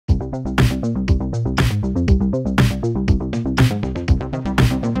Hey,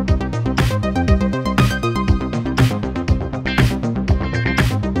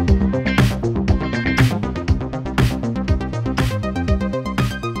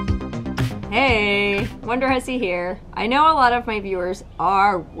 Wonder Hussy here. I know a lot of my viewers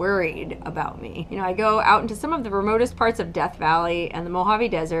are worried about me. You know, I go out into some of the remotest parts of Death Valley and the Mojave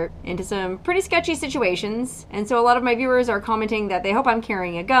Desert into some pretty sketchy situations. And so a lot of my viewers are commenting that they hope I'm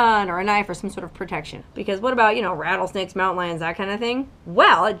carrying a gun or a knife or some sort of protection. Because what about, you know, rattlesnakes, mountain lions, that kind of thing?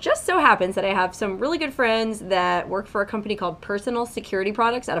 Well, it just so happens that I have some really good friends that work for a company called Personal Security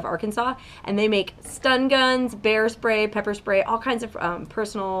Products out of Arkansas. And they make stun guns, bear spray, pepper spray, all kinds of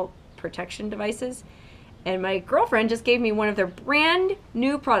personal protection devices. And my girlfriend just gave me one of their brand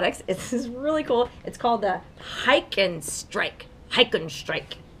new products. This is really cool. It's called the Hike and Strike. It's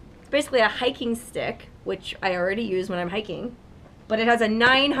basically a hiking stick, which I already use when I'm hiking, but it has a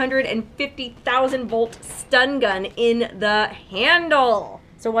 950,000 volt stun gun in the handle.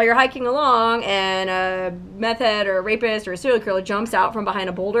 So while you're hiking along and a meth head or a rapist or a serial killer jumps out from behind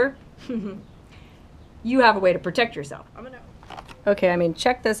a boulder, you have a way to protect yourself. Okay, I mean,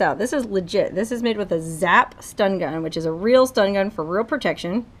 check this out. This is legit. This is made with a Zap stun gun, which is a real stun gun for real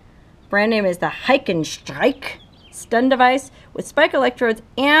protection. Brand name is the Hike and Strike stun device with spike electrodes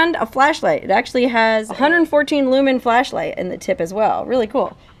and a flashlight. It actually has 114 lumen flashlight in the tip as well. Really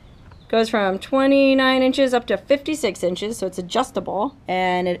cool. Goes from 29 inches up to 56 inches, so it's adjustable.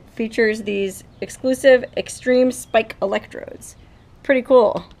 And it features these exclusive extreme spike electrodes. Pretty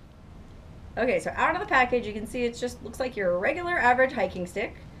cool. Okay, so out of the package, you can see it just looks like your regular average hiking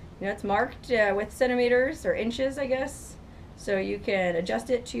stick. You know, it's marked with centimeters or inches, I guess, so you can adjust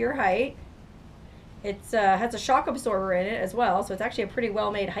it to your height. It has a shock absorber in it as well, so it's actually a pretty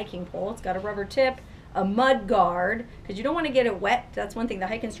well-made hiking pole. It's got a rubber tip, a mud guard, because you don't want to get it wet. That's one thing. The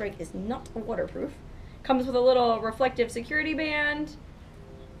Hike and Strike is not waterproof. Comes with a little reflective security band.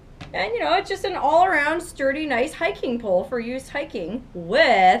 And, you know, it's just an all-around sturdy, nice hiking pole for use hiking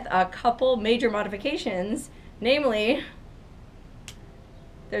with a couple major modifications. Namely,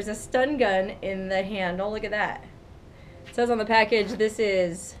 there's a stun gun in the handle. Look at that. It says on the package, this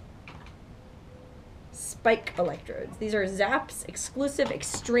is spike electrodes. These are Zap's exclusive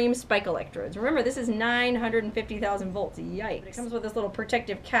extreme spike electrodes. Remember, this is 950,000 volts. Yikes. It comes with this little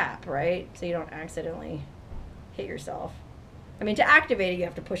protective cap, right? So you don't accidentally hit yourself. I mean, to activate it, you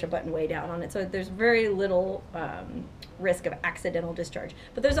have to push a button way down on it, so there's very little risk of accidental discharge.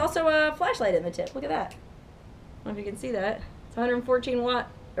 But there's also a flashlight in the tip. Look at that. I don't know if you can see that. It's 114 watt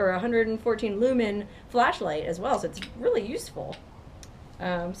or 114 lumen flashlight as well, so it's really useful.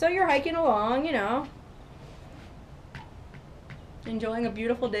 So you're hiking along, you know, enjoying a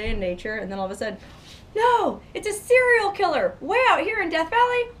beautiful day in nature, and then all of a sudden, no, it's a serial killer way out here in Death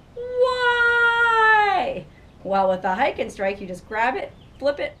Valley. Why? Well, with the Hike and Strike, you just grab it,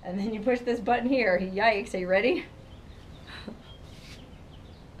 flip it, and then you push this button here. Yikes, are you ready?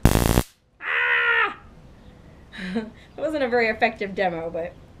 Ah! It wasn't a very effective demo, but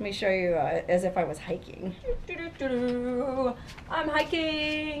let me show you as if I was hiking. I'm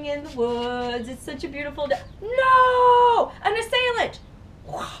hiking in the woods. It's such a beautiful day. No! An assailant!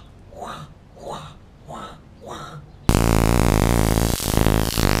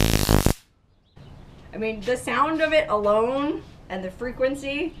 I mean, the sound of it alone and the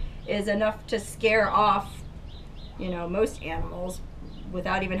frequency is enough to scare off, you know, most animals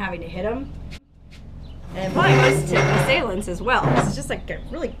without even having to hit them. And probably most assailants as well. It's just like a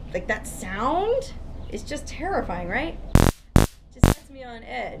really, like that sound is just terrifying, right? It just sets me on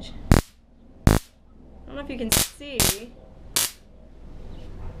edge. I don't know if you can see. There's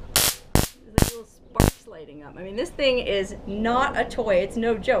like little sparks lighting up. I mean, this thing is not a toy. It's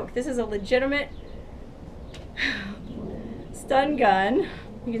no joke. This is a legitimate stun gun.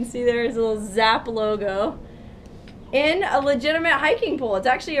 You can see there's a little Zap logo in a legitimate hiking pole. It's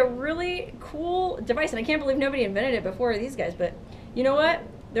actually a really cool device, and I can't believe nobody invented it before these guys. But you know what?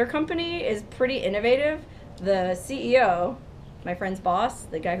 Their company is pretty innovative. The CEO, my friend's boss,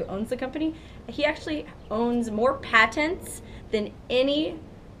 the guy who owns the company, he actually owns more patents than any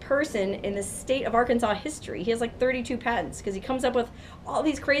person in the state of Arkansas history. He has like 32 patents because he comes up with all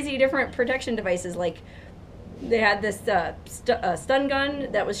these crazy different protection devices. Like they had this stun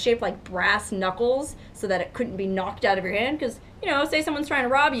gun that was shaped like brass knuckles so that it couldn't be knocked out of your hand. Because, you know, say someone's trying to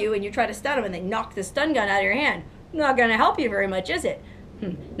rob you and you try to stun them and they knock the stun gun out of your hand. Not going to help you very much, is it?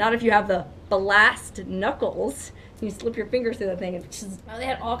 Not if you have the blast knuckles. You slip your fingers through the thing. And they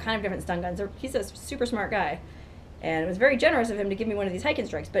had all kind of different stun guns. He's a super smart guy. And it was very generous of him to give me one of these Hike and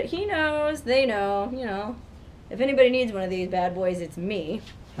Strikes. But he knows, they know, you know, if anybody needs one of these bad boys, it's me.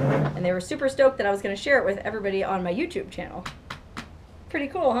 And they were super stoked that I was going to share it with everybody on my YouTube channel. Pretty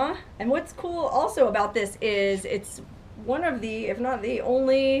cool, huh? And what's cool also about this is it's one of the, if not the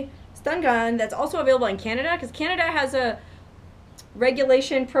only stun gun that's also available in Canada, because Canada has a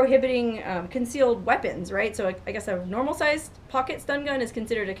regulation prohibiting concealed weapons, right? So I guess a normal sized pocket stun gun is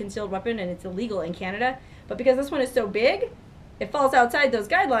considered a concealed weapon and it's illegal in Canada. But because this one is so big, it falls outside those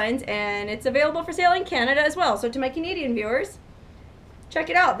guidelines, and it's available for sale in Canada as well. So to my Canadian viewers,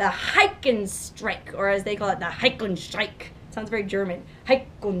 check it out, the Heikenstrike, or as they call it, the Heikenstrike. Sounds very German.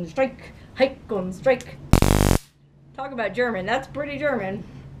 Heikenstrike, Heikenstrike. Talk about German, that's pretty German.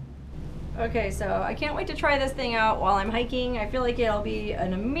 Okay, so I can't wait to try this thing out while I'm hiking. I feel like it'll be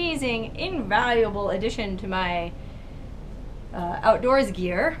an amazing, invaluable addition to my outdoors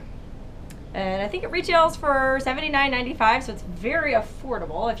gear. And I think it retails for $79.95, so it's very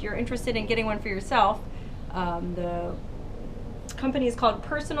affordable if you're interested in getting one for yourself. The company is called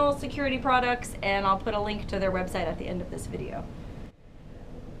Personal Security Products, and I'll put a link to their website at the end of this video.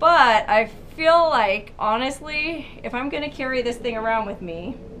 But I feel like, honestly, if I'm going to carry this thing around with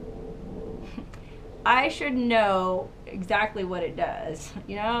me, I should know exactly what it does.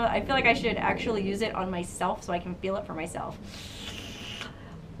 You know, I feel like I should actually use it on myself so I can feel it for myself.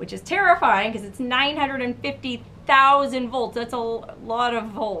 Which is terrifying because it's 950,000 volts. That's a lot of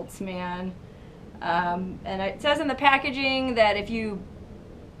volts, man. And it says in the packaging that if you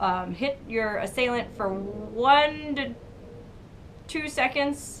hit your assailant for 1 to 2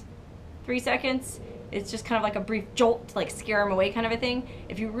 seconds, 3 seconds, it's just kind of like a brief jolt to like scare them away kind of a thing.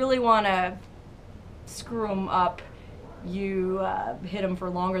 If you really want to screw them up, you hit them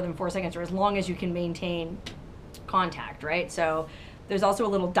for longer than 4 seconds, or as long as you can maintain contact, right? So there's also a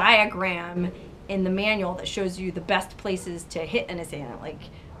little diagram in the manual that shows you the best places to hit an assailant, like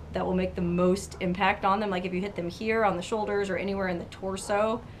that will make the most impact on them. Like if you hit them here on the shoulders or anywhere in the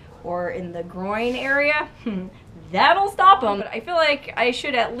torso or in the groin area, that'll stop them. But I feel like I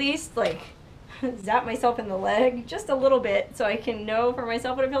should at least like zap myself in the leg just a little bit so I can know for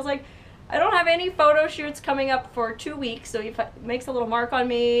myself what it feels like. I don't have any photo shoots coming up for 2 weeks, so if it makes a little mark on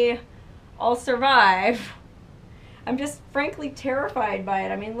me, I'll survive. I'm just frankly terrified by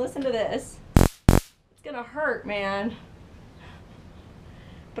it. I mean, listen to this. It's gonna hurt, man.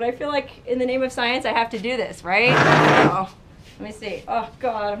 But I feel like in the name of science, I have to do this, right? Oh, let me see. Oh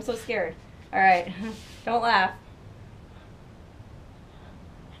God, I'm so scared. All right, don't laugh.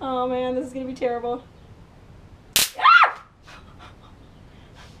 Oh man, this is gonna be terrible. Ah!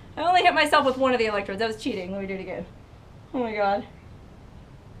 I only hit myself with one of the electrodes. That was cheating. Let me do it again. Oh my God.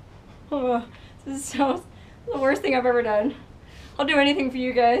 Oh, this is so... the worst thing I've ever done. I'll do anything for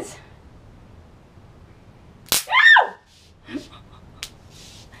you guys. Ow!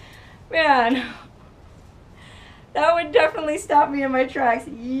 Man, that would definitely stop me in my tracks.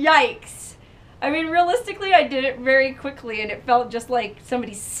 Yikes. I mean, realistically, I did it very quickly and it felt just like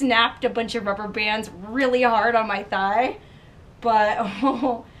somebody snapped a bunch of rubber bands really hard on my thigh. But,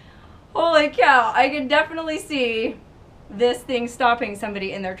 oh, holy cow, I can definitely see this thing stopping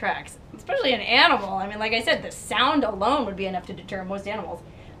somebody in their tracks. Especially an animal. I mean, like I said, the sound alone would be enough to deter most animals.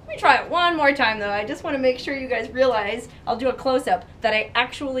 Let me try it one more time, though. I just want to make sure you guys realize, I'll do a close-up, that I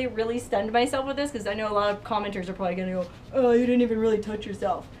actually really stunned myself with this, because I know a lot of commenters are probably going to go, oh, you didn't even really touch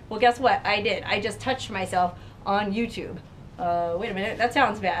yourself. Well, guess what? I did. I just touched myself on YouTube. Wait a minute. That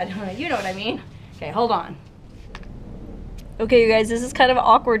sounds bad. You know what I mean. Okay, hold on. Okay, you guys, this is kind of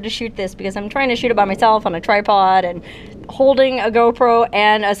awkward to shoot this because I'm trying to shoot it by myself on a tripod, and holding a GoPro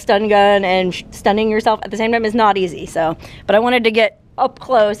and a stun gun and stunning yourself at the same time is not easy. So, but I wanted to get up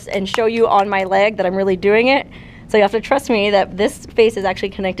close and show you on my leg that I'm really doing it. So you have to trust me that this face is actually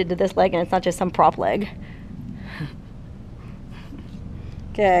connected to this leg and it's not just some prop leg.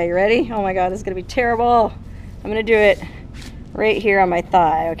 Okay, you ready? Oh my God, this is gonna be terrible. I'm gonna do it right here on my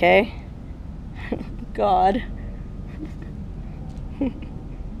thigh, okay? God.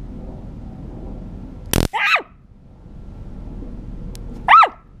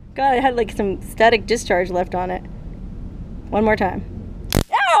 God, I had like some static discharge left on it. One more time.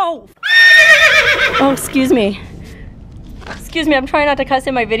 Ow! Oh, excuse me. Excuse me, I'm trying not to cuss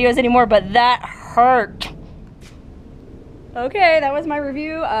in my videos anymore, but that hurt. Okay, that was my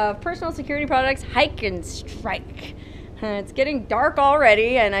review of Personal Security Products Heikenstrike. It's getting dark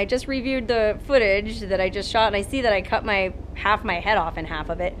already, and I just reviewed the footage that I just shot, and I see that I cut half my head off in half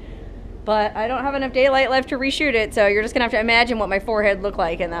of it. But I don't have enough daylight left to reshoot it, so you're just gonna have to imagine what my forehead looked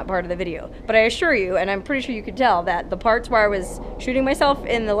like in that part of the video. But I assure you, and I'm pretty sure you could tell, that the parts where I was shooting myself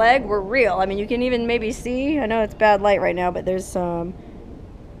in the leg were real. I mean, you can even maybe see, I know it's bad light right now, but there's some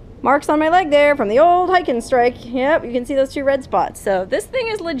marks on my leg there from the old hiking strike. Yep, you can see those 2 red spots. So this thing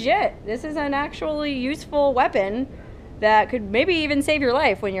is legit. This is an actually useful weapon that could maybe even save your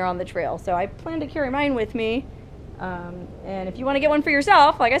life when you're on the trail. So I plan to carry mine with me. And if you want to get one for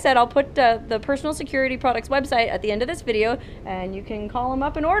yourself, like I said, I'll put the Personal Security Products website at the end of this video, and you can call them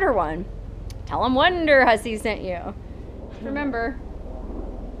up and order one. Tell them Wonder Hussy sent you. Remember,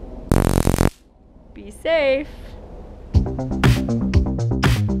 be safe.